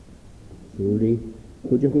Suri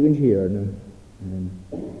kuja kugan shirna.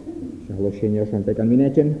 Shahla shinya shanta kan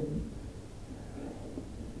minetjen.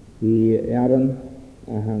 I Aaron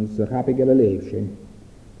hans kapigel leefshin.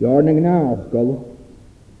 Jorning naachgal.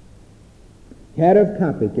 Herf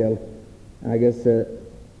kapigel agus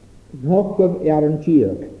nokkav Aaron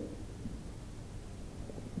chiag.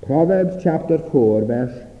 Proverbs chapter 4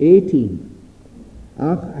 verse 18.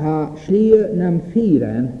 Ach ha schlie nam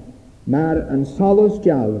fieren, maar een solos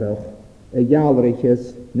jalrach,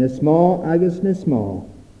 jalriches, nesma agus nesma,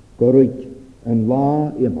 goruik, een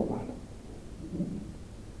la imalan.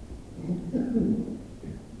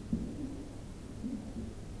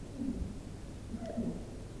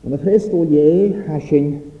 En de Christel je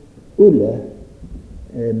hashin ulle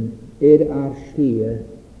schlie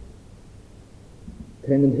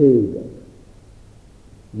trennen hugel.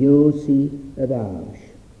 Josi avars.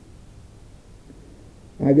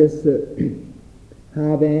 Agus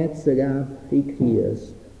ha vet sig af I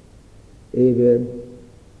Christ over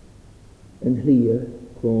en hlier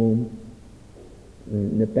kom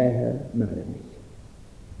ne behe marmich.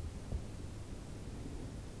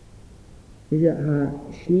 Is ha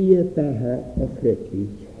schlie behe of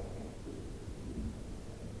fritlich.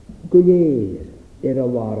 Guleer a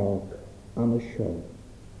warok an a show.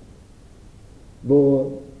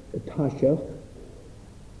 Bo tashach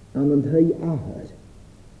an een hij ahar.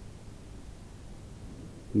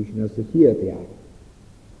 Is na se hier jaar.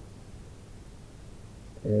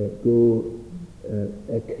 Go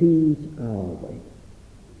a krieg awe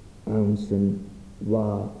an zijn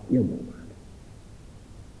wa ilmoman.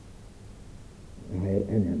 Hij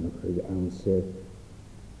enemig an se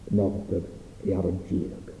nokter jaren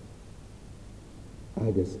jirig.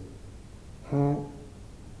 Agus ha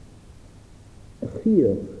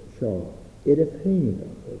Chiach seo a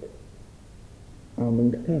féinachad an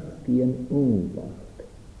an chechci an ónbach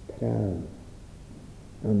trá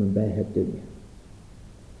an an bethe duine.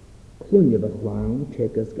 Clúine bh chláin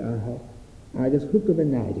tegas gatha agus thuca bh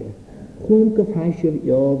naide chun go fhaisir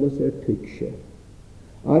eolas tuigse.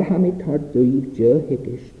 Ar ha mi tar dúibh de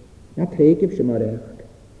hiicist na tréigh sem mar echt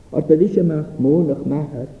ar byddi semach mónach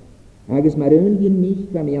mahar agus mar ún mich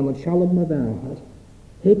bha mi an an shalom ma bhahar.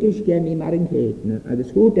 Higgis gemi mar yn heitna,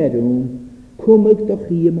 agus hwt erwn, cwmwg do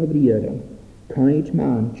chym o briaran, caid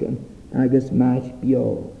mansion, agus maich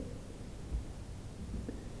bio.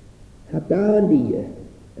 Ha da lia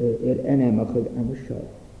enemachig am y sio.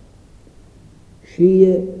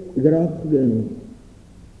 Slie grachgyn,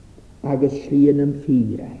 agus slien am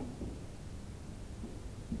ffira.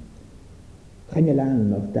 Chan y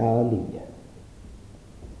lan of da lia.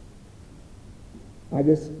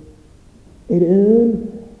 Agus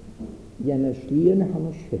jana slien han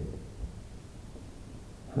a ship.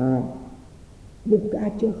 Ha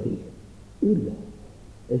bugatjachi ulla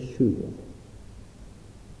a shuel.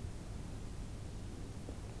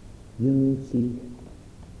 Junsi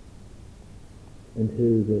en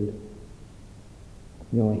hugel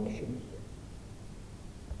noaction.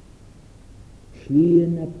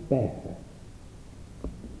 Slien a behe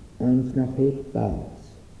ans nach het baas.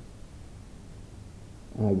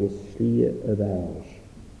 Agus slie a vers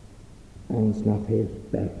ans nach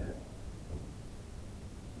het behe.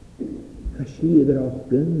 Ha slie grach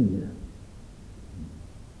gunne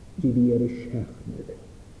die weer schechner.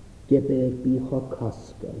 Geber bicha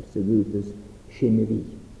kaskal se gutes shinnevi.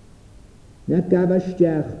 Na gava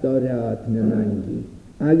stjach da raad na mangi.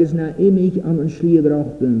 Agus na imig an slie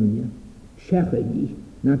grach gunne. Schechegi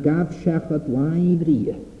na gav schechat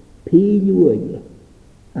waivrie. Peiljoje.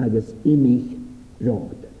 Agus imig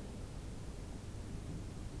rond.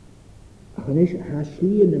 Hanis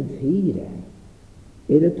haslien en vieren.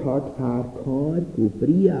 Het hart haar kar go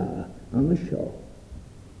bria aan de show.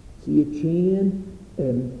 Zie je tjeen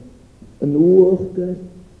een oorger,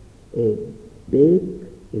 bek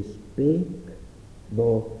is bek,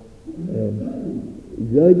 wat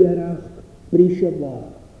juiderach frische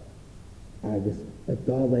waar. Agus het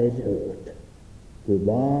alweer uit.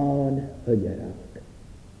 Gewoon juiderach.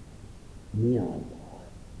 Niallah.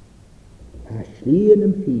 Haslien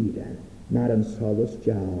en vieren. Naar een solos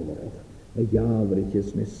jalrig. Een jalrig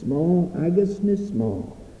is ne sma, agus ne sma.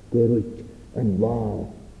 Geruik en waar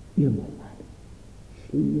iemand.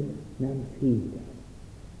 Slie en vieren.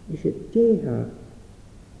 Is het teha.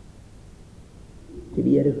 Te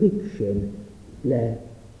weer huksen le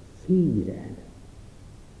vieren.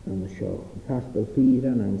 Aan de show. Kastel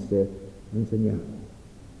vieren aan zijn jalrig.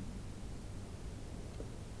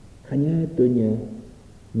 Gaan jij doen je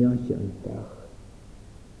njasje een dag.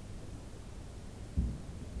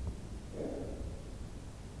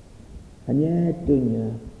 Gaan jij doen je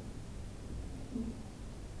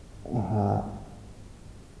aha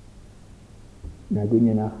na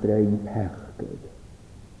gunne nach drein pechgud.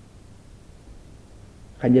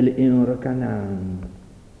 Chanel unra canan,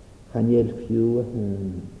 chanel fiw hyn,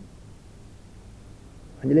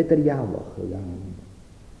 chanel edrych iawach o gan,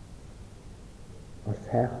 o'r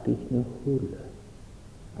fech gych na hwle,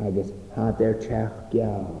 agos had teach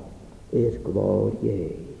giaw i'r glor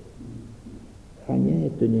ie.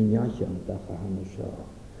 Chanel dynnu niasian da chan o sio,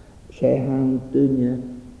 se han dynnu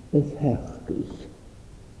y fech gych,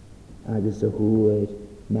 agos y hwyr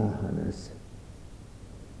mahanas.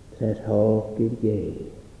 Ter hoog i'r ie.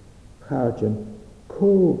 Chadjan,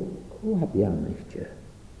 co heb iawn eich ti?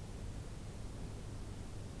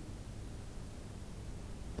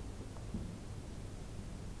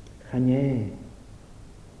 Chanie,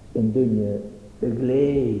 yn dynnu y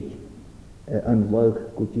glei yn lwg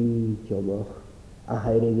gwdi diolwch a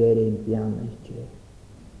hair y gerin iawn eich ti.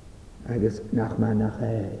 Agos nach ma nach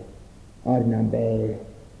ar na'n be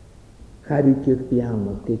charwtio'ch iawn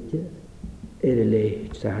o'ch gyda. Y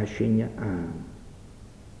leich sa ha synia am.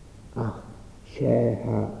 Ach, se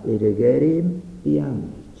ha y gerim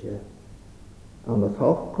bianitje. An y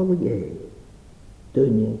thochol ie,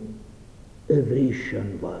 dynnu y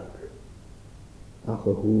frisian lag. Ach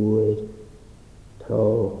y hwyr,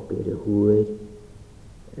 troch gyda y hwyr,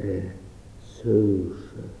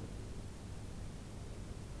 sŵsio.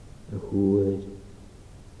 Y hwyr,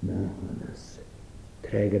 mahanas,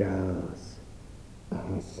 tregras, a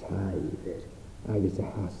ha saifr. Agos a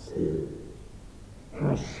ha syr.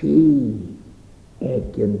 Ha si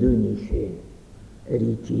ag yn dwyni sy'n yr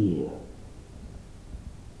I dir.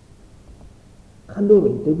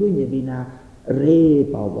 Chanwyn, dy gwyni fi na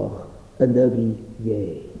rebalwch yn yr I ie.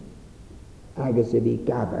 Agos y fi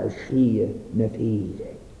gafel syr na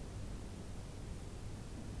ffyrir.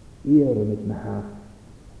 I'r ymwyd ma ha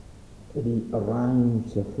y fi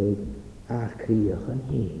rhansach a'r criach yn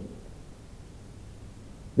hyn.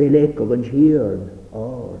 Fe lecol yn hirn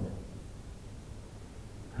orn.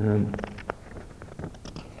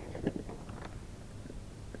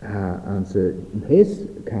 An sy hys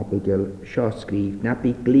capigol siosgrif na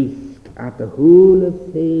bu glicht at y hwyl y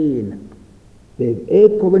ffein. Fe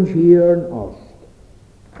lecol yn hirn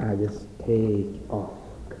ost agos teg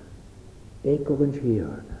ofg. Lecol yn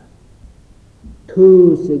hirn.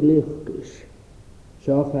 Tŵs y glichgys.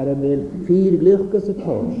 Sioch ar y mil 4 glichgys y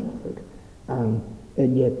tosach. An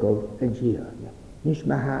yn egol yn hirn. Nis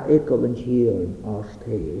ma ha egol yn hirn o'r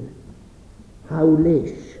tein. Haw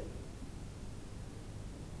leis.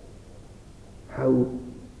 Haw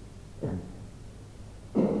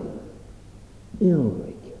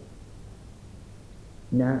ilrig.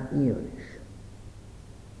 Na irish.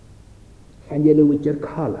 Chan yelw wydyr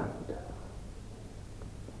coland.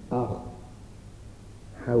 Ach,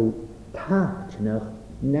 haw tatnach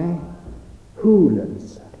na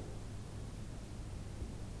hwlans.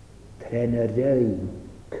 Tren y rei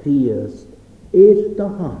Christ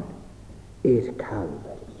dahan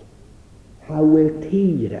Calvary. Haw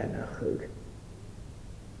tir anach.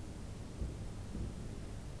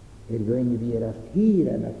 Gwyn I fi ar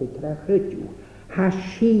tir anach trachydw. Ha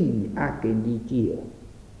si ac yn di dir.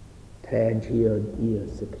 Tren tir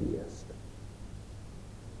Ies y Christ.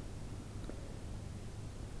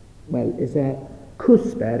 Wel, is a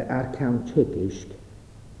cwsber ar cawn tegysg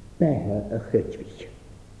beha y chydwich.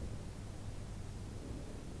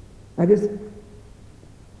 Agos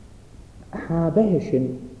ha behysyn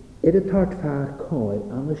y tart ffa'r coi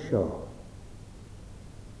am y sio.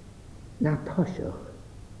 Na tosioch.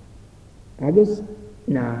 Agos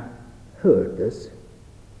na hwrdys.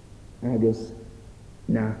 Agos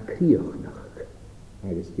na criochnach.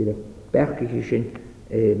 Agos dyrach bergych ysyn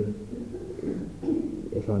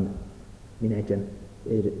efon minedjan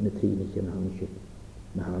na trinich yn hwn ysyn.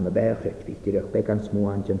 Ma han y bergych dyrach began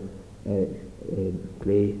smwantjan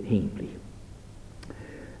gle hinkli.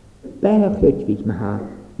 Bergych vich ma ha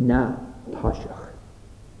na tosioch.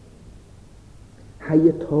 Ha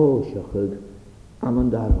je tosioch am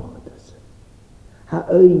an darochtas. Ha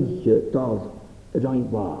oeige dol roin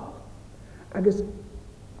wach. Agus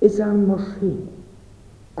is an morsyn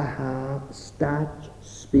a ha stad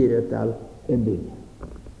spiritual yn dyn.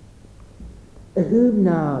 Y hyf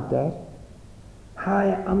nader ha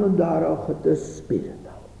am an darochtas spiritual.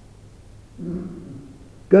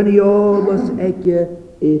 Gan I obos ege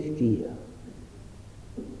dia.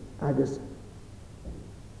 Agus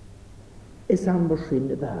is an morsyn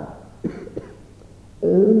y dda.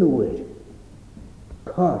 Yn wyr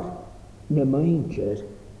cor na mainger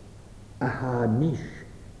a ha nish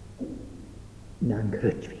na'n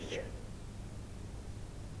grydfich.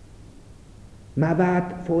 Ma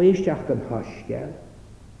fad ffoeisiach yn hosgel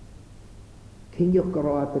Cynnych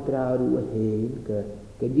gyrraedd y grawr o hyn,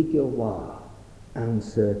 gynnig o wa,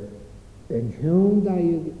 ans yn hiwn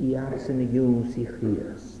daig I ars yn y ywns I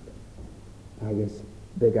Christ, agos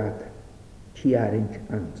begat tiarint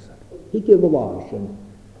ansar. Hig o gywasyn,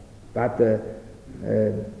 bad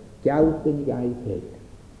gawd yn gael hyn.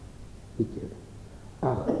 Hig o.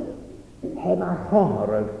 Ach, heb a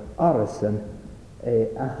harag arasyn,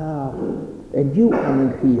 a ha yn yw an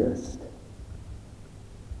yn Christ,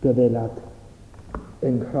 gyfelad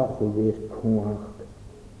yn crochol i'r cwach.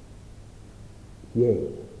 Ie,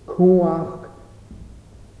 cwach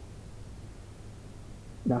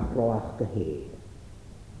na roach gyhyn.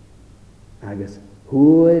 Agos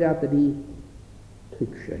hwyr at y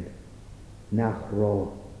tucsyn na ro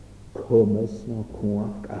cwmys na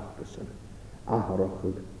cwach achbysyn a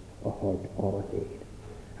horochyd o hod o'r hyn.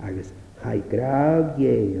 Agos chai graag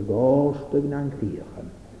ie y gostag na'n criachan.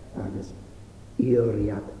 Agos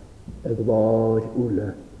ioriad y glod wle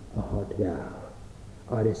a hod gael.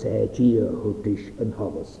 Ar ys gia hwdys yn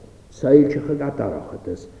hofys. Seilchach y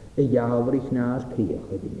gadarachadys y iawrich na'r criach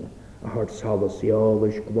ydyn a hod sofys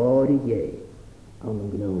iolys glod I ie am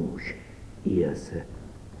yn gnwys Ies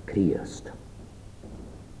Christ.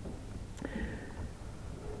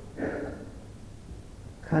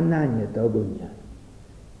 Chananya dogunia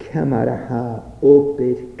cymar a ha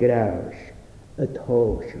obyr graws y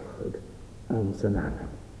tosachyd am sy'n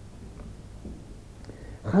anam.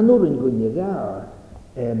 Chanwr yn gwynnu gael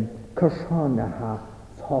cyrsana ha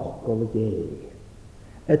thochgol y geir.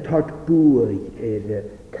 Y tart bwyd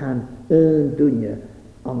can yn dwynia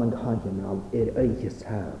am yn cahanol eich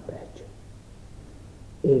ysabed.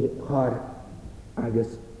 Char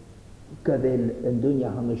agos gyfel yn dwynia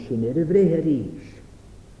hann y sy'n y freher is.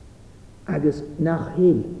 Agos nach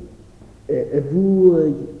hil y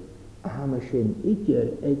fwyd hann y sy'n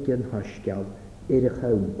idyr yn hosgal y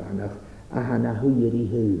chawnbanach a hanna hwyr I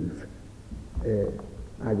hyf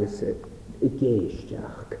agos y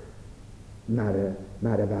geistiach mar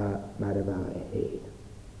y fa hyn.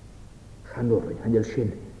 Chanwrwyn, hanel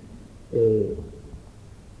sy'n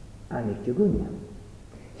anig dy gwnia.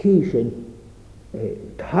 Chi sy'n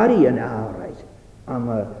tari yn awraid am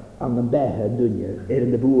y behe dwynia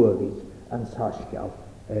yn y bwygig yn sasgal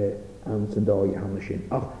am sy'n doi ham sy'n.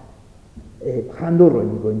 Ach,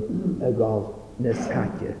 chanwrwyn gwyn y gol na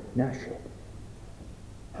sadio na sy'n.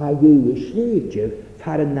 Ha yw y seidio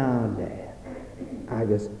far y nale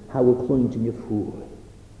agos ha y clwynt yn y ffwyr.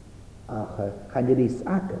 Ach, chanel is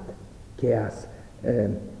agad ceas y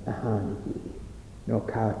hanig I no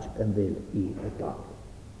cart yn fel I y dal.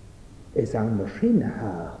 Is an y sy'n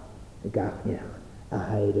ha y gachniach a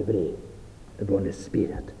hair y bre y bon y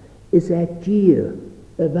spirit. Is gyr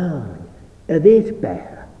y fan y ddeit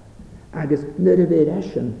beha agos nyr y fer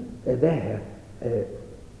esyn y beha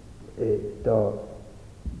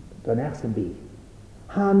do nechs yn bi.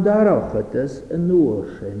 Han darochydys yn nŵr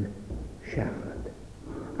sy'n siarad.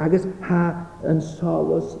 Agos ha yn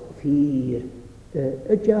solus ffyr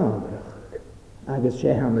y jawrach. Agos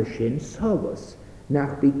se han y sy'n solus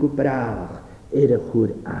nach bi gwbrach y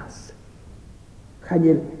chwr as.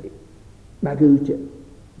 Chanel mag ywt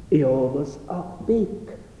I ofus ach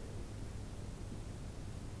byg.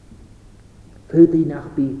 Fydd I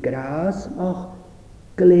nach bi gras ach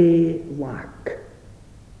gle lac.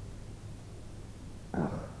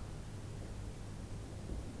 Ach,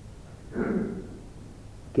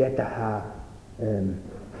 gyda ha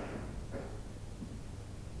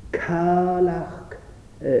calach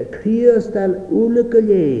criostal ule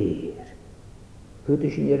gleir. Fydd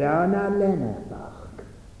sy'n I rana lenabach.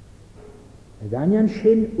 Ydanian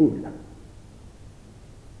sy'n ule.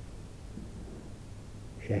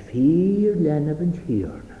 Se ffyr lenab yn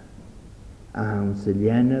tîrna. Awn sy'n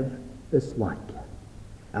lenab yslanca.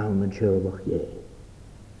 Awn yn siolwch ie.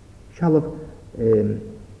 Sialaf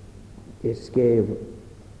ysgef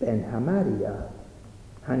ben hamaria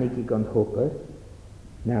hannig I gond hwgr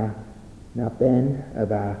na ben y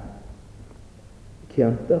fa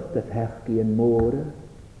ciantach dy fechgi yn môr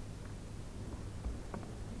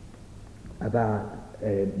a fa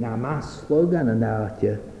na maslog an y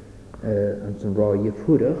natia yn sy'n roi Y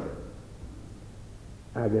ffwrach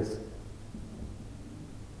agos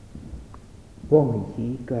bong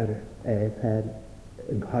I gar fer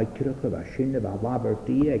yn haicrach y fa sy'n y fa laber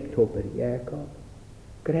di ag toper Iacob.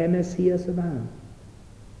 Gremes hi as y fan.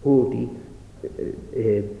 Hwdi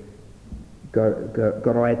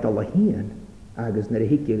gyroed o la hyn agos nyr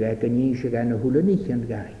higig ag yn eisiau gan y hwlen ich yn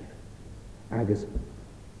gair. Agos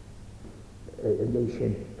yn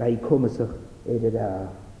eisiau rai cwmysach da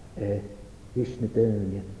Ysna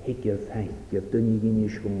dynia, higio'r thaithio'r dynia gyn I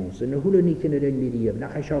sgwns. Yn y hwlen ich yn yr enmiriaf,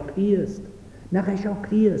 nach eisiau Christ. nach seo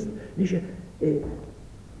Christ, ní sé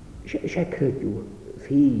credú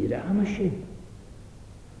fír am sin.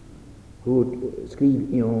 Hwyd sgrif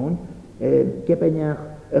ion, gebenach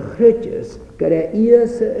y chrydius gyda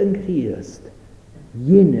ias yn Christ,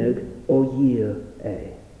 ynig o yir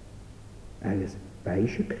Agus bai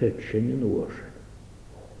eisiau crydsyn yn orsyn.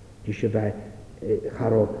 Eisiau bai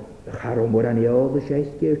charo mor aniol y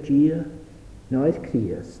seith gyr tia, noedd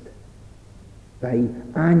Christ. Bai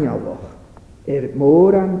aniolwch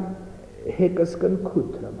mor an hygys gan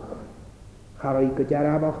cwtramach. Charo I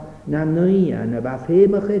gydarafach na nwy na ba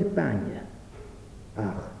ffemach banya.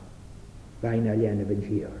 Ach, bai na lian y fy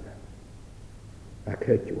nhirna. Ba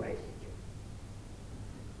cydwaith.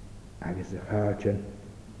 Agus y chartyn,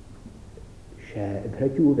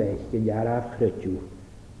 chrydw feich yn iaraf chrydw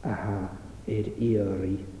a ha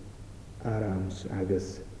iori arams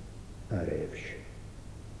agus arefs.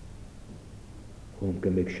 Hwm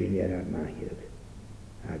gymig sy'n ar mahig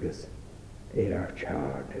agus ar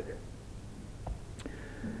charnig.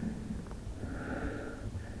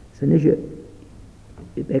 So nes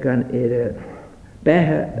I began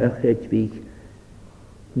behe y chrydwig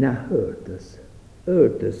na hyrtys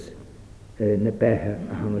na behe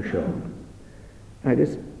a hana sio.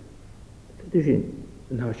 Agus, dwi sy'n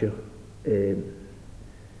nhosio,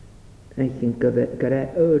 eich gyda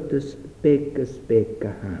yrtys big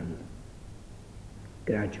a han.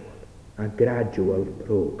 Gradual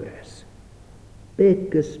progress.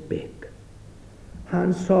 Big.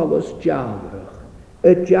 Han solos jalrach,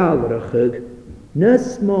 y jalrachig,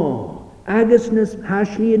 nys mo, agus nys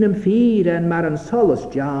haslin am firen mar an solos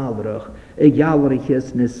jalrach, y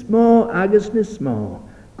jalrachis nys mo, agus nys mo,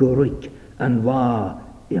 gwrwyd an wa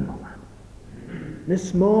imalan.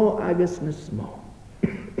 Nys mo, agus nys mo.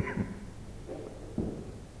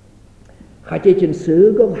 Chadid yn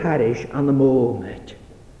sygol harish an y moment,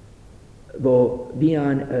 fo fi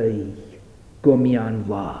an eich, gwmi an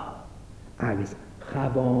wa, agus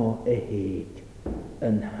chafon y hyd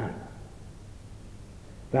yn han.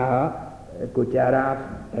 Fa, gwdaraf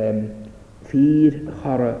ffyr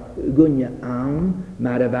chora gwnya awn,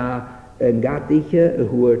 mar y fa yn gadeiche y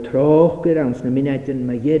hwyr troch gyr ans na munud yn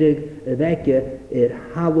magierig y ddege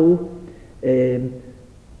halw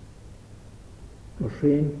o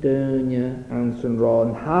sy'n dynia ans yn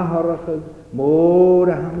ron haharachig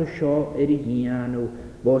môr a ham sio I hianw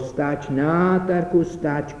fo stach nad ar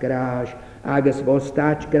gwstach grash agus fo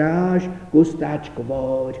stach grash gwstach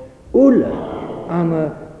gwfod wla am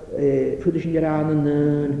ffwydys yn gyda an y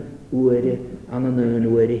nyn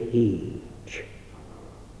wyr hyd.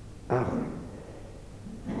 Ach,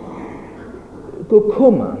 go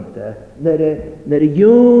cwmanda na'r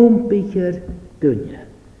iom bycher dynia.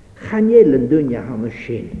 Chanel yn dynia ham y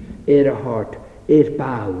sin y hort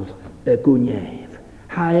bawdd y gwnef.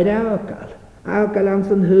 Haer awgal am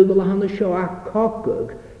sy'n hygol ham y sio a cogog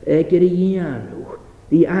gyda ianw.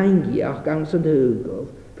 Di angiach am sy'n hygol.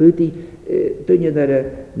 Fwyd dynia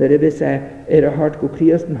na'r fysa hort go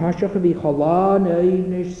Christ yn hasioch y fi cholan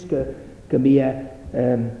eifnis gymia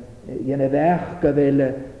Yen weg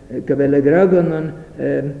gewille gragen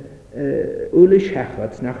ulish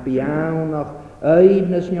hechwat nach biaun nach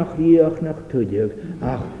eibnes nach riech nach tudig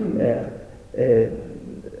ach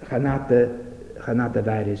ganate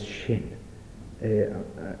varis shin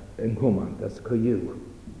en command das koyu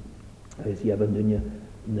is ja van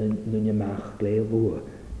dunje mach glevo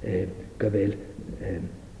gewil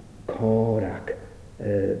korak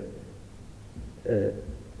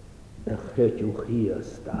een grootje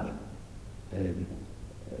giestal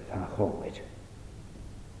van God.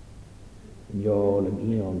 Ja, een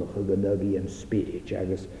iemand gegeven een spirit,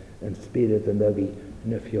 ergens een spirit en dat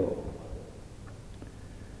een fjol.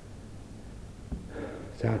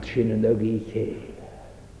 Zat zien een dat je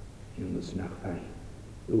jongens nog fijn.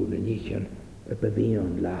 Oele niet een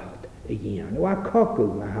bewegen lacht. Een wat kokkel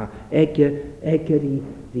maar ik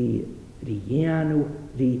die janu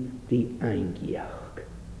die eingiach.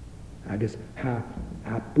 Agus ha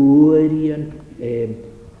bwyrien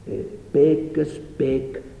begus beg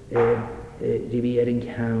rivering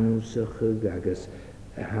hausachig agus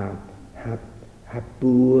ha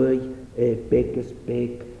bwy begus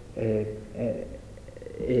beg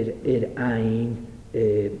ein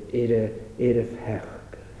y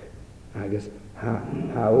fechg agus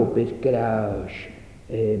ha obyd graus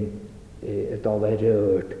y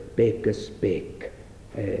dolerwyd begus beg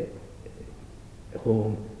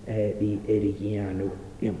hwm die erigiano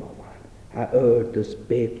imawan. Ha erdus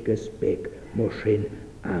beg mosin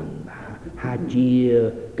anga. Ha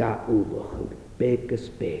dier ga uwachig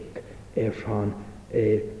begus beg van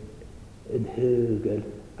een hugel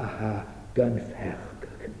a ha gan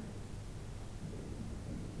fergig.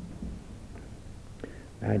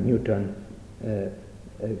 a Newton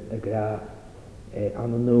a gra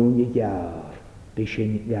an an nóni jaar bí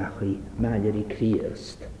sin gachaí maidir I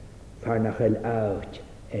Christ far nach el out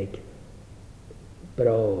ag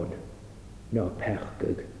brán ná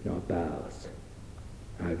pechgug ná bás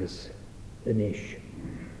agus inis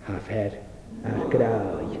ha fer ar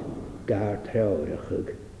graig gar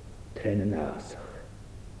traurachug tren an asach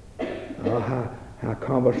ha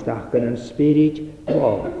converstach gan an spirit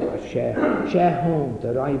sé hon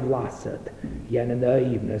de raibh lasad yen an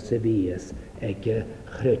aimna sa vías ag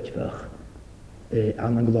chrutfach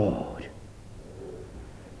an an glár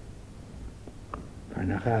far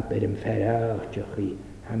nach apir im ferráteach I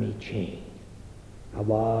hami tsin a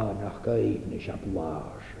lá nach gaibne se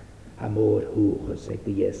blár a mór húchas ag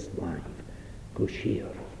de yes laif go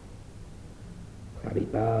siar chabi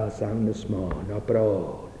bás an na smá ná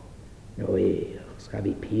brán nó éach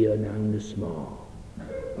chabi pian an na smá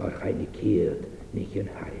ar chaine céad nich an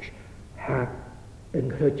haris ha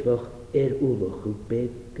an chrutfach úlach ú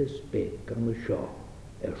begus beg an na seo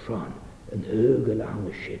sean an hugel an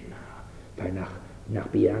na sin far nach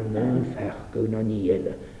bí an fech go na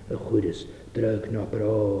níele a chudas drug na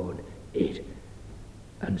brán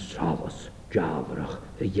an salas jalvrach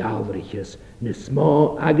a jalvriches na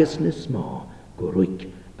smá agus na smá go ruik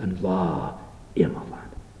an lá imalan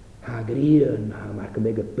ha grían ha mar go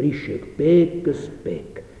mé a brisig begus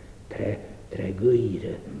beg tre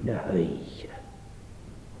guire na haige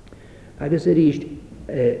agus ríist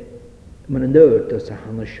man an nörd as a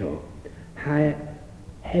hanna seo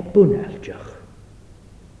he bunalteach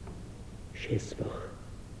sésfach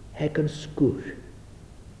he an skur.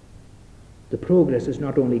 The progress is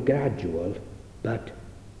not only gradual but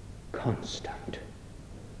constant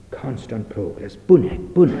progress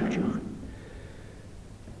bunalteach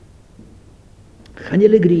chan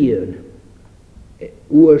le grían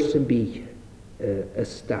uair san bí a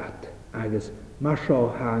stat agus mar seo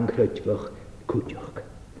ha an chrutfach cúteach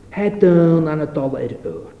he dán an a dul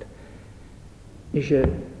ord is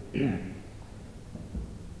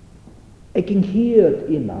ag an chéad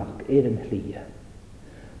imach an chlia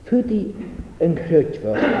Fudi an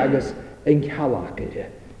chrutfach agus an chalachide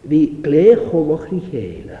hí glécholach rí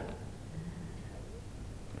chéile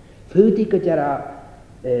Fudi go dera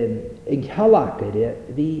an chalachide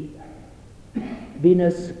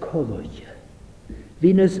hínas coloide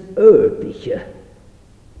hínas ördiche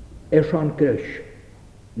sean grus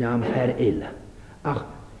ná am fer ille ach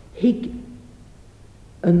hic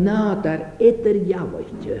an nád ar idir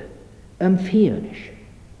jawaite am fianis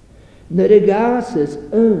na gas is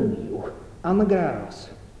aniu an a gras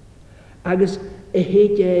agus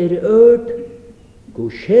héit ord go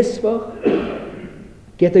sésfach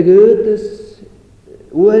get a goedes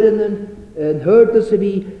oren an hurdes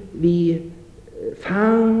wie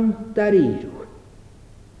faun dariru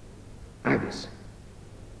agus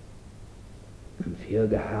an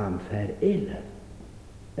fjöge ham fer ille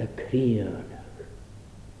a krian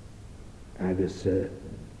agus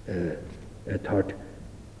a tart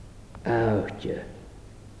outje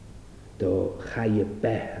do chaie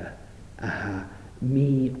behe a ha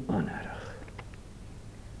mi anarach.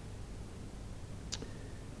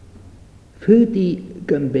 Fudi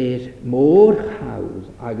gymbeir mór hawl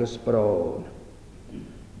agus brán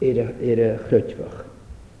a chrutfach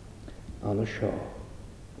an a seo.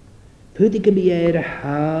 Fudi gymbeir a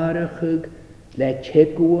harachug le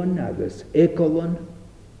tchegwan agus ekolon.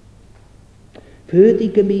 Fudi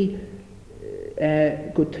gymbeir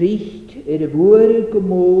go tricht a bhúre go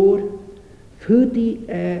mór fudi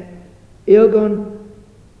egan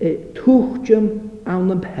tuchtjum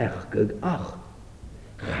an an pechgug ach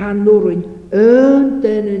chanúrin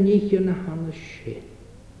denne nicht an hanne sin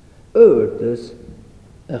ördes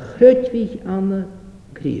a chrutvich an a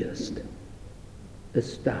Christ a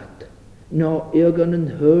stad ná egan an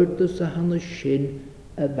hördes a hanne sin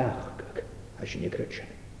a bachgug a sin krutsin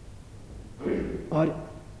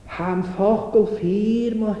ham fochgol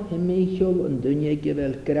fyr mo himmichol an dunne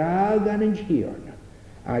gevel graag an an hierne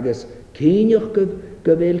agus cynioch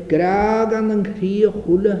gevel graag an an krieg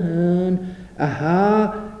hule hun a ha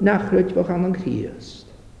nachrutfach an an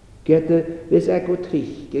Christ gete vis eko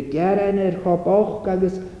trich gegeren choboch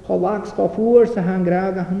agus cholags chofuur sa han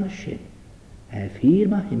graag an sin fyr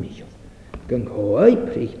mo himmichol gan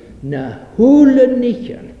choiprich na hule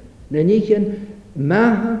nichen na nichen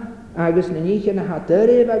maha agus na níchen a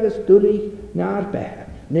hatarib agus dúlich naar behe.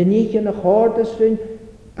 Na níchen a chordasrin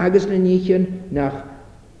agus na níchen nach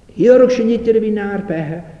hiorog sin itir vi naar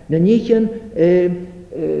behe. Na níchen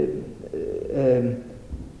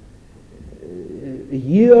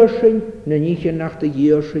jiersin, na níchen nach de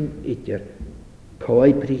jiersin itir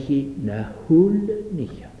Coibrichi na húle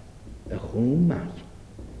nícha, a chún maich.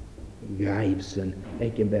 Gaibsan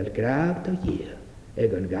ag yn fel graf do hir,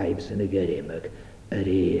 ag yn gaibsan ag yrimag, yr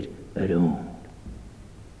yr wn.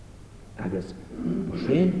 Agus,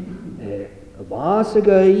 sy'n, y fas ag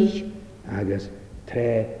eich, agus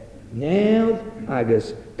tre newdd,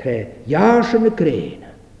 agus tre iarsyn y grein,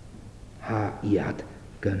 ha iad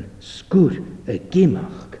gan sgwr y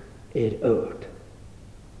gymach ord.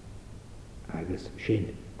 Agus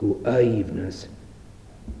sy'n gw eifnas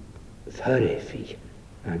ffyrifi,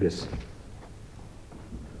 agus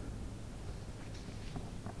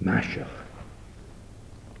masiach,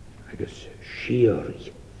 agus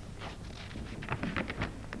siori.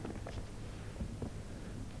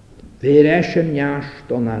 Fyr eisiau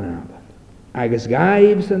niast o'n anaban, agus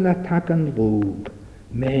gaibs yn atacan lwg,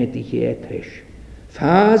 medi chi etris.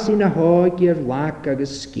 Fas yn a hogi'r lac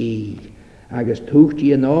agus sgi, agus tŵcht i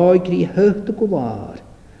yn oegri hycht y gwlar,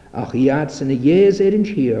 ach iad sy'n y jes yn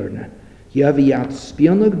siarna, ja vi at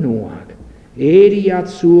spionog noag, at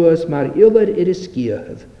suas mar yller y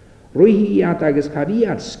sgiahydd, rwy at agus chafi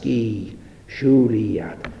at sgi, siwri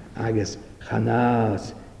at agus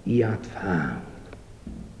chanas at fawn.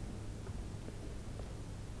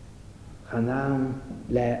 Chanawn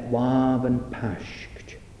le waf yn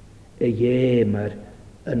pasgt, iemer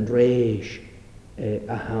yn reis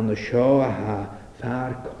a han y sio a ha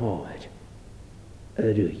far coed,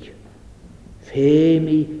 y rwy.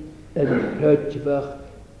 Femi yn rhydfach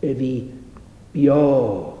y fi bio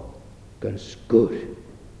gan sgwr.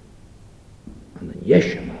 An yn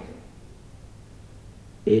iesiomal,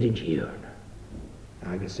 yn hiwrna.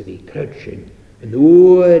 Agus y fi crydsin yn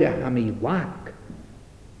oer a ham I lac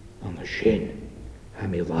an y sin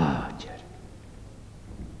ham I lager.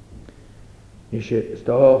 Nes y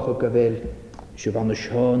stoch o gyfer sy'n fan y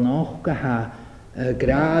sio noch gaha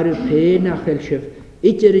graar y pen a chael sy'n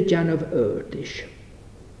idr y janaf ydys.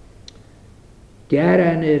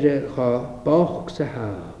 Geran cha boch sa ha,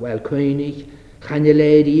 wel cwynig chan y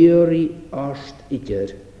leir iori ost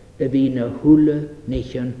idr y fi na hwle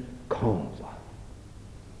nechyn conla.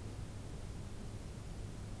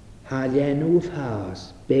 Ha lenw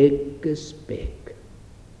fas beg ys beg.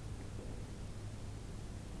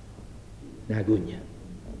 Na gwnia.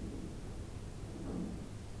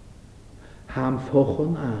 Ham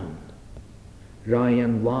ffochon awn,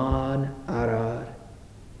 rhaen lan arar,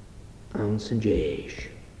 awn sy'n jeis.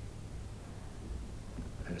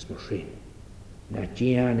 Agus mor sy'n, na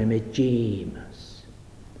gian am y James,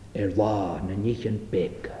 lan na nich yn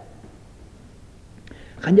bega.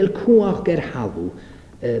 Chanel cwach ger halw,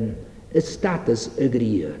 y status y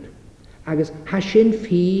grian, agus hasyn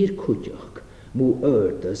ffyr cwdiach, mw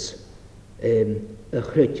ydys y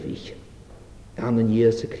chrydfich, an yn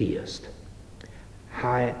Iesu Christ.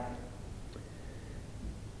 Ha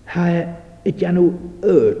ydyn nhw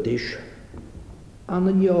ydys an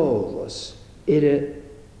yn iolas y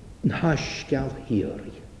nhasgal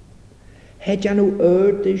hiri. Ydyn nhw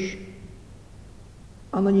ydys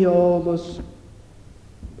an yn iolas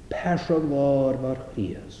persod war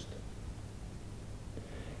Christ.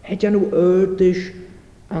 Ydyn nhw ydys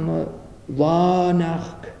an y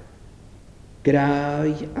lanach grau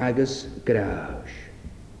agus graus.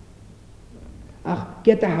 Ach,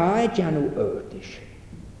 gyda haid janw ydys.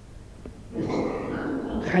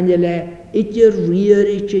 Chanyle idyr rir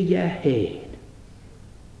idyr ia hen.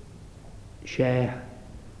 Se,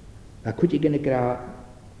 a cwti gyda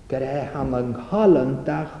gra ham yng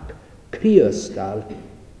Ngholandach Criostal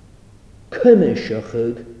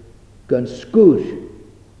cymysiochig gan sgwr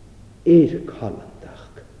i'r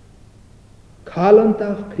Colandach.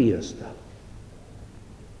 Colandach Criostal.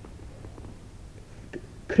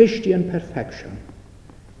 Christian perfection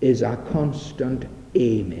is a constant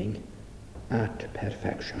aiming at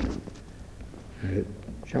perfection.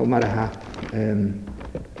 Siaw mar ha,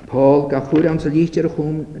 Paul ga chwr am sy'n lichter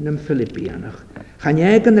chwm yn Philippianach. Chan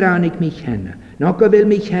eg yn rannig mi chena, no gofil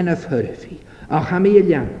mi chena ffyrfi, a cham I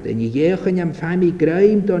liantyn, I iechyn am fam I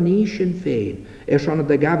graim do nis yn ffein, son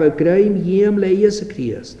y gaf y graim iem leias y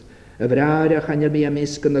Christ. Y frarach an mi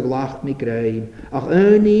amisgyn y glach mi graim, ach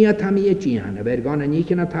ni a tam I a gian, a fer gan a nich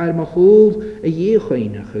yn a tair ma chwld y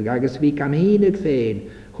iechynach, agos fi cam hyn ag ffein,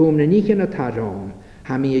 chwm na nich yn a tarom,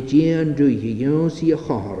 ha mi a gian drwy hi yns I a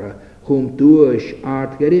chora, chwm dwys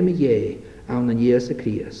art gyrym I awn yn Iesu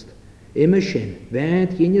Christ. Ima sin,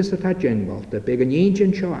 fed gynnes a ta jengwalt, a beg an ynjan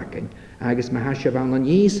sioacyn, agos ma hasio fawn an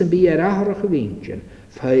ys yn bi arach o gynjan,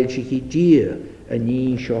 ffael si chi dia a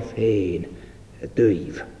ni sio ffein,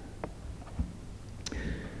 dwyf.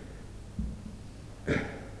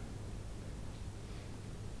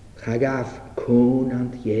 Chagaf cwn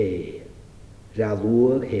ant ie, ra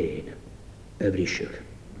lwg hen y brisig.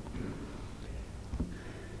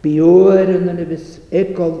 Bior yn y bys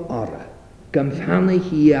egol ora, gymfannu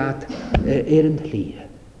hiad yn llun.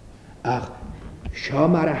 Ach, sio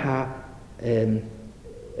mar ha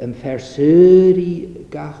yn fersuri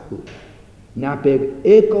gachw. Na byg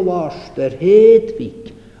egol ost yr hedfig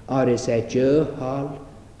ar ys edryhal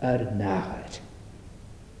yr nager.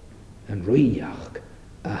 Yn rwyach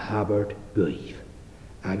a habard gwyf.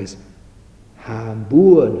 Agus ha'n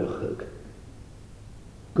bwynachig.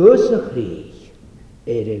 Gysach rhi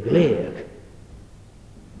y gleag.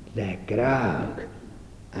 Le graag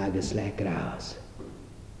agus le gras.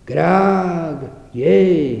 Graag,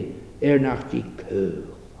 nach die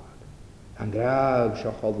cwch. An graag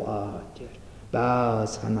sio choladir.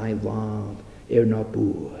 Bas chan ai wab na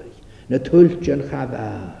bwy. Na twyltjan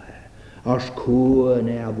chafar. Ars cwn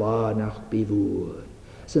a wanach bifŵr.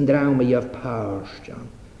 Sy'n draw mi af parstjan.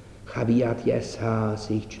 Chafiad yes ha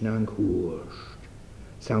sich na'n cwrst.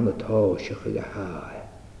 Sa'n y tosach y gahau.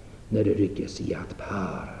 Nyr y rygys i at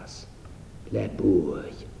paras. Le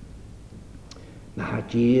bwy. Ma ha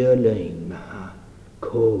dyrlein, ma ha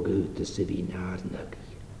cog ut y syfi narnyg.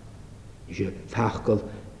 Isio ffachgol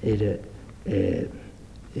yr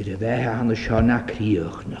y feha han y siona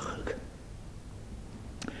criwch nychig.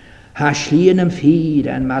 Ha slien yn ffyr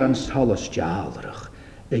en mar yn solos jalrach.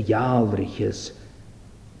 Y jalrach ys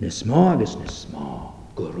nes ma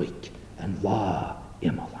gwrwyd yn la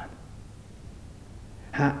imolan.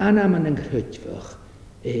 Ha anam yn nghrydfach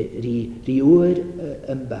ri oer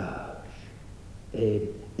yn bawr.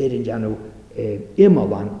 Yn janw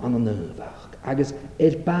imolan an y nyfach. Agus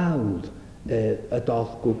bawl y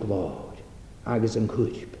doth go glor. Agus yn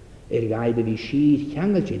cwrb. Gaib fi sir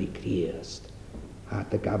chiangel jeri criast. A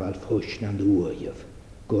dy gafal ffwys na'n dwyaf.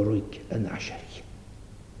 Gwrwyd yn asari.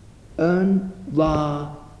 Yn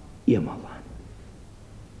la imolan.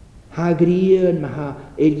 Ha grian ma ha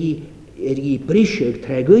brisig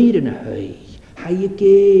tregwyr yn y hei. Ha i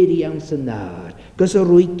geri am sy'n nar. Gys o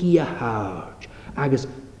rwygi a harj. Agus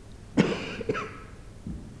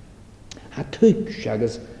ha twygs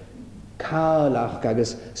agus calach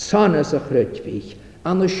agus sanas a chrydfich.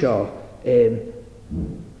 An y sio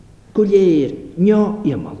gwleir nio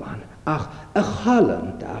imalan. Ach y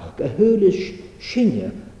chalant ach y hwylys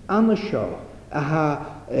sinne an y sio a ha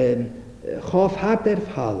chof hader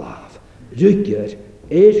falaf rygger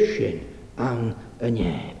sin an y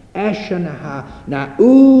neb. Eisian a ha na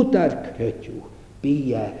ŵd ar crydw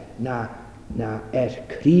bia na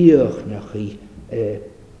criwch na chi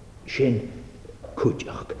sin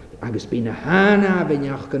cwdiach. Agus bí na hana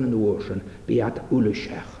fyniach gan yn ocean bí at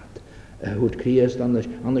wlysechad. Hwyd criast an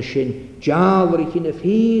y sin jalrich yn y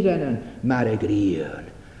ffyr yn mar y grian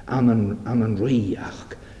an yn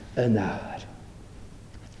rwyach yn ar.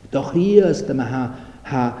 Doch criast yma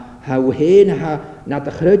ha when ha na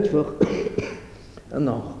dy chrydfach yn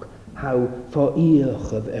och ha fo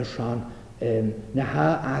iachaf sian na ha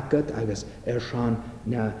agad agus sian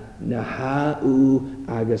na ha w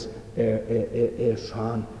agus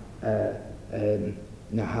sian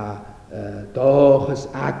na ha dochas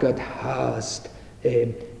agad haast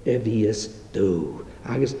vies dw.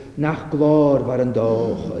 Agus nach glor var yn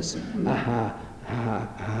dochas a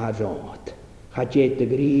ha rot. Ha jet y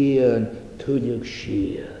grian twylig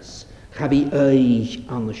sias. Ha fi eich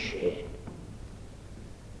an y sin.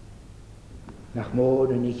 Nach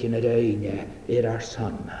môr yn ich yn yr eine ar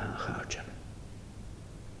son ma charjan.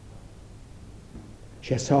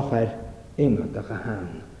 Se socher ingad ag a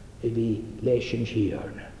han fi leis yn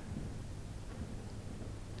siarn.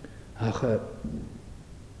 Ach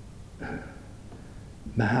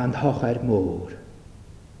ma han hocher môr.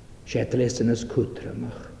 Se dlis yn ys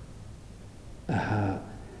cwtramach. A ha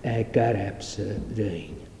garabs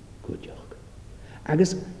rhain gwdiog.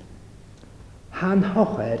 Agus han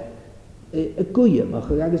hocher y gwyamach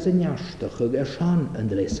agus y niastach ag sian yn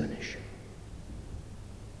dlis yn is.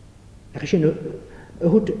 Ach sy'n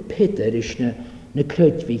hwt Peter is na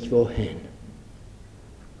crydfich fo hen.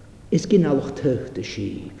 Is gynalwch tycht y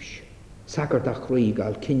sifs. Sagart ach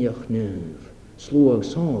rwygal cyniach nyf. Slwag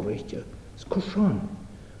sonrichtio. Sgwrsion.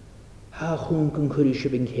 Ha chwn gan cwrys y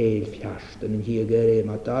byng cael fiast yn hi ag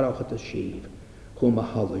ma darach at y sif. Chwn ma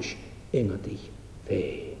halys ingadi fe.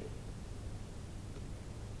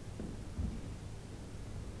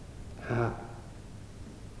 Ha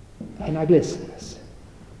en aglisnes.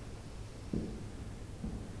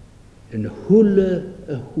 Yn hwle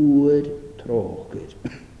y hwyr trogyr.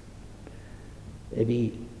 Fi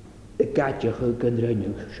y gadiach y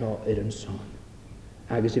gynrynwch sio yn son.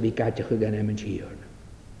 Agus fi gadiach y gan em yn siarn.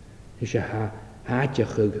 Ys ha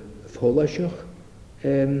hadiach y ffolasach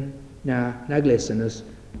na glesannas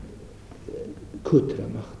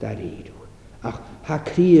cutramach dar íru. Ach ha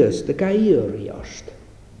crías de gair íost,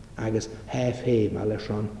 agus hef héim a leis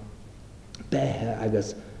an bethe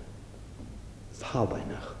agus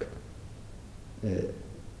fhabainach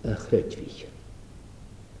a chrytví.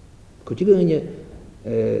 Cwti gynnu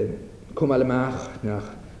cwmal ymach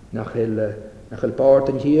nach il bord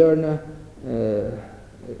yn hirna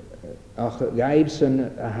ach gaibson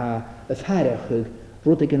a ha y fferachig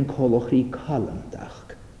rwdig yn colwch rhi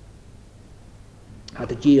calandach. Ha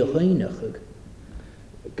dy diolch einachig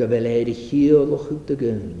gyfeleir i chiolwchig dy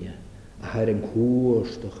gynnu a har yn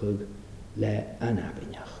cwrstachig le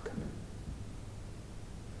anabinach.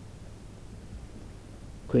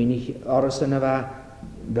 Cwynig oras yna fa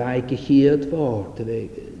gechiad ford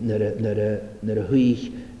nyr y hwych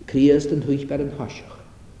criast yn hwych ber yn hosiach.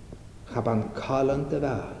 Chaban caland y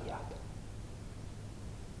faiad.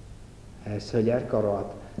 Syliar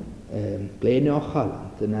gorod blein o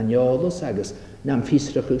chaland yn aniolus agos nam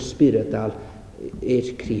ffisrach yw spiritol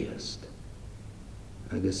criast.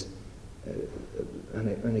 Agos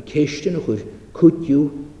yn y cestyn o'ch cwtio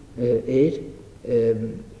y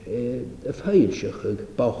ffeilsach yw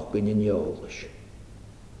bachgyn yn aniolus.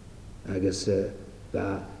 Agus va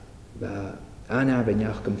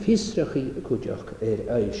anabinach gym ffisrach i cwtioch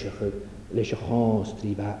eilsach leis y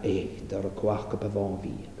chonstri va eicht ar y cwach gyda fan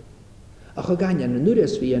fydd. Ach o ganyan yn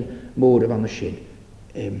nŵres fi yn môr y fan y sin,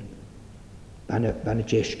 van y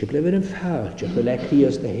jesg gyblef yn ffaltiach y le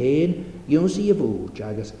crias dy hen, ywns i y fwyd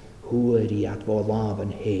agus hwyr i at fo laf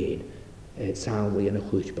yn hen, sawl yn y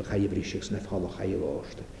chwyd bych ai y brisig sy'n effalach ai y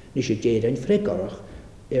lost. Nis y deidain ffrigorach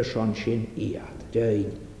son sin iad,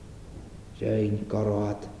 Rhain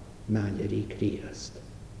gorod maler i criast.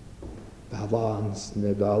 Fa fans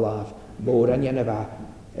na golaf, môr an yna fa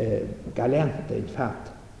galenta, in fact.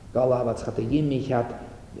 Golaf at chad y imichad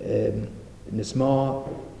nes ma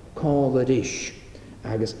col yr ish,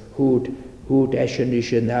 agos hwd eisiau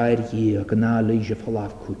nes yn air hi ac yn al eisiau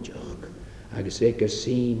ffalaf cwtioch. Agos eich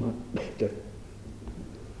sim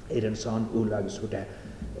yn son ŵl agos hwd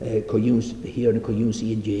hier yn coiwns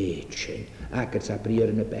i'n djeet sy'n. Ac at a brir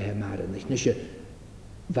yn y behe maran. Nes y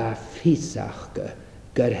fa ffisach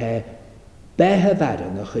gyr he behe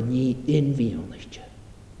faran o'ch yn ni unfionnich.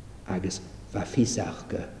 Agos fa ffisach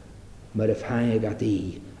mae'r ffaeg at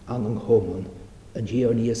i an yng nghomwn yn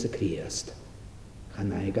hion i ys y criast. Chan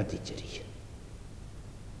maeg at idri.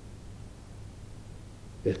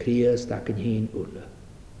 Fel criast ac yn hyn wla.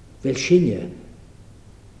 Fel synia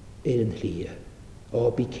yn hlia. O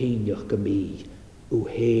bi ceinioch gymi o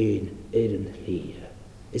hen yn hlia.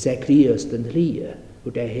 Is e criast yn hlia, o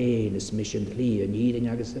de hen is mis yn hlia, nid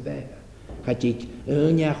agos y fe. Chad ik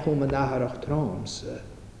yniach om yn aharach troms,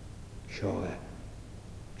 sioe,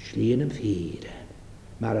 slien yn ffyren,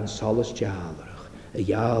 mar yn solas jalrach, y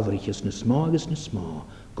jalrach is na sma,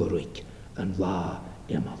 gwrwig yn la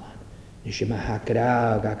imalan. Nes y ma ha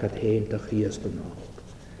graag ac at hen dy criast yn nog.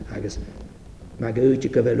 Agos, ma gwyt i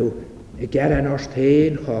gyfelw, y geran os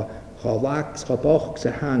hen, cha wax, cha boch,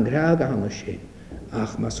 sa han graag a han sin.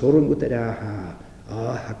 Ach, ma sorun gwyd yr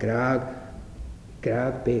ha graag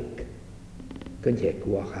big,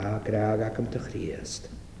 gyntegw ach ha graag ac am dy chriast.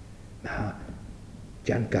 Ma ha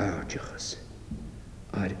jan gawdiachas.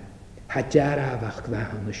 Ar ha jar afach gwa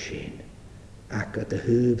han sin, ac a dy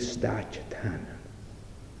hyf stad tanan.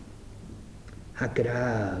 Ha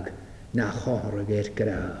graag na chorag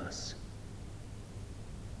gras.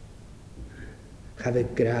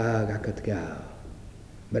 Chafyd graag ac at gael.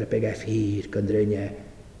 Mae'r beg eff hir gyndrynia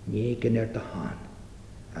ni gynnar dy han.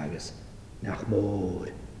 Agus nach môr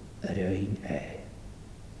yr ein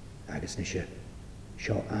Agus nes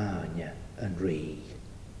sio anya yn rhi.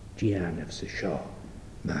 Gianaf sy sio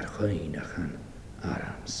mae'r chynach an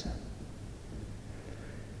arams.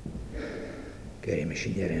 Gei mi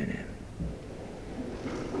sy'n i'r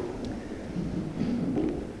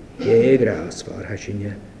Ge gras fawr ha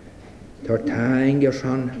sy'n Tor taing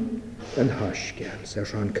son yn hosgel,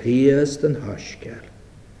 son criast yn hosgel,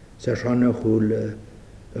 son y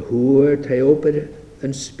hwyr teober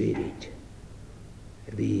yn spirit.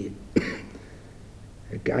 Fi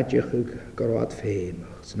gadiach y gorod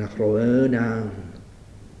ffeimach, sy'n nach roen an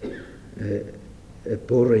y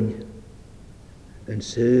bwryn yn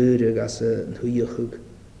syrig as yn hwyachig,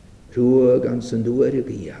 rhwag an sy'n dwyr y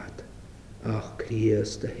giad, ach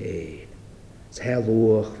criast y hen.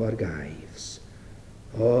 Helwch for gaifs.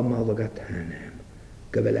 O malwg at hanem.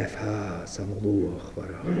 Gyfel effas am lwch for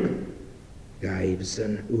og. Gaifs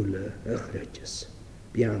yn wle y chrydys.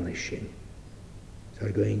 Bianysyn.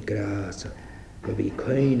 Sa'r gwein gras. Go fi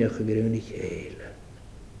coenach y grwn i cheil.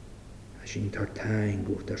 a sy'n tartain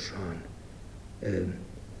gwt a sian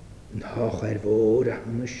yn hoch fôr a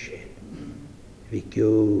ham y sy'n fi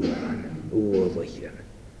gywlan ôlwchen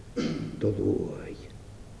dolwy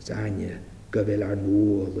zanye gyfel ar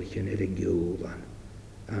nôlwchen yn gywlan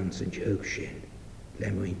ans yn tjög sy'n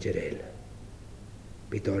le mwyn tyrel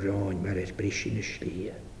byd o'r roen mae'r brisyn y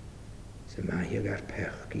slia sy'n mahiag ar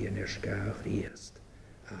pechgi yn sgach riest.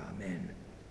 Amen.